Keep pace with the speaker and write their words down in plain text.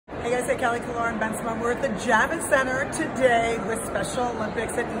Hey guys, it's Kelly Kalor and Ben Simone. We're at the Javits Center today with Special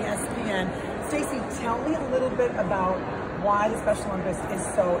Olympics at ESPN. Stacey, tell me a little bit about why the Special Olympics is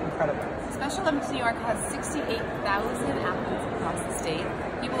so incredible. Special Olympics New York has 68,000 athletes across the state,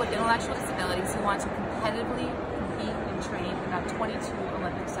 people with intellectual disabilities who want to competitively compete and train in about 22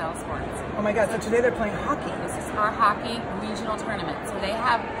 Olympic-style sports. Oh my God, so today they're playing hockey. This is our hockey regional tournament. So they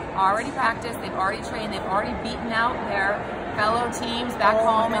have already practiced, they've already trained, they've already beaten out their fellow teams back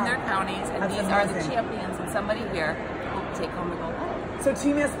home in their counties, and That's these amazing. are the champions, and somebody here will take home the gold medal. So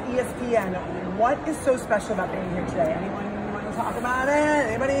Team ESPN, what is so special about being here today? Anyone want to talk about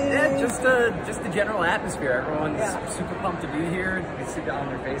it? Anybody? Yeah, just the general atmosphere. Everyone's super pumped to be here. You can see that on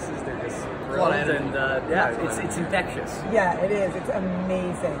their faces. They're just thrilled, and it's infectious. Yeah, it is. It's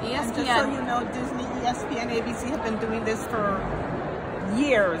amazing. ESPN. Just so you know, Disney, ESPN, ABC have been doing this for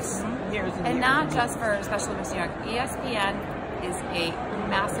years, years and And years. not just for Special Olympics New York. ESPN is a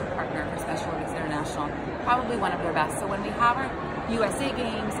massive partner for Special Olympics International, probably one of their best. So when we have our USA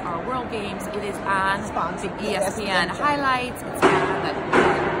Games, our World Games, it is on Sponsored the ESPN highlights. It's on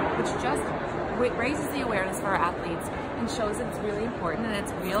that, which just raises the awareness for our athletes and shows that it's really important and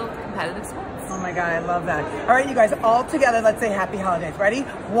it's real competitive sports. Oh my God, I love that. All right, you guys, all together, let's say happy holidays. Ready?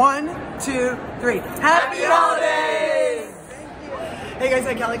 1, 2, 3. Happy holidays! Hey guys,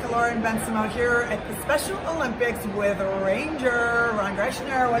 I'm Kelly Kalor and Ben Simone here at the Special Olympics with Ranger Ron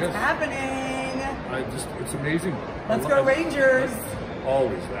Greschner. What's happening? It's amazing. Let's go Rangers.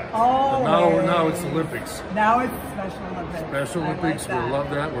 Always that. Always. But now it's Olympics. Now it's Special Olympics. Special Olympics, I like we love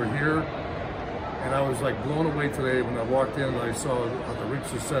that. We're here. And I was like blown away today when I walked in and I saw how the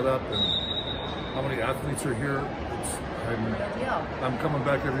rinks are set up and how many athletes are here. I'm coming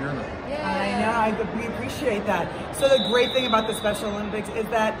back every year now. I know, we appreciate that. So the great thing about the Special Olympics is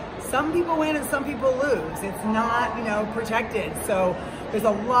that some people win and some people lose. It's not, protected. So there's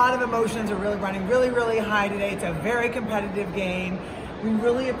a lot of emotions are really running really high today. It's a very competitive game. We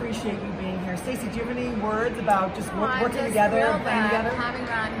really appreciate you being here. Stacey, do you have any words about just working together, playing together? Having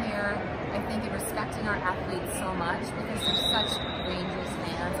Ron here, I think, and respecting our athletes so much because they're such Rangers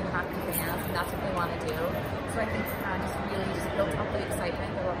fans and hockey fans, and that's what they want to do. So I think just really just built up the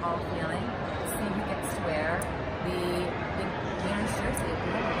excitement that we're all feeling. See who gets to wear the orange jersey at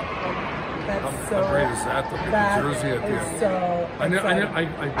the end. That's so how great is that? The jersey at the end. So I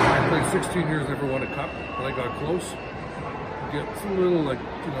played 16 years, never won a cup, but I got close. You get a little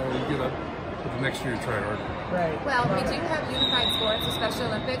you get up. But the next year, try harder. Right. Well, we do have unified sports, the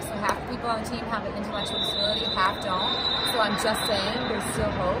Special Olympics, so half the people on the team have an intellectual disability, half don't. So I'm just saying, there's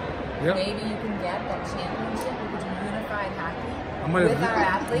still hope. Yep. Maybe you can get that championship. We could do unified hockey with our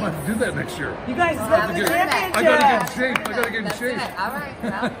athletes. I might have to do that next year. You guys have the championship. I gotta get in shape. I gotta get in shape. All right.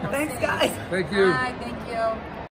 Well, Thanks, guys. Thank you. Bye. Thank you.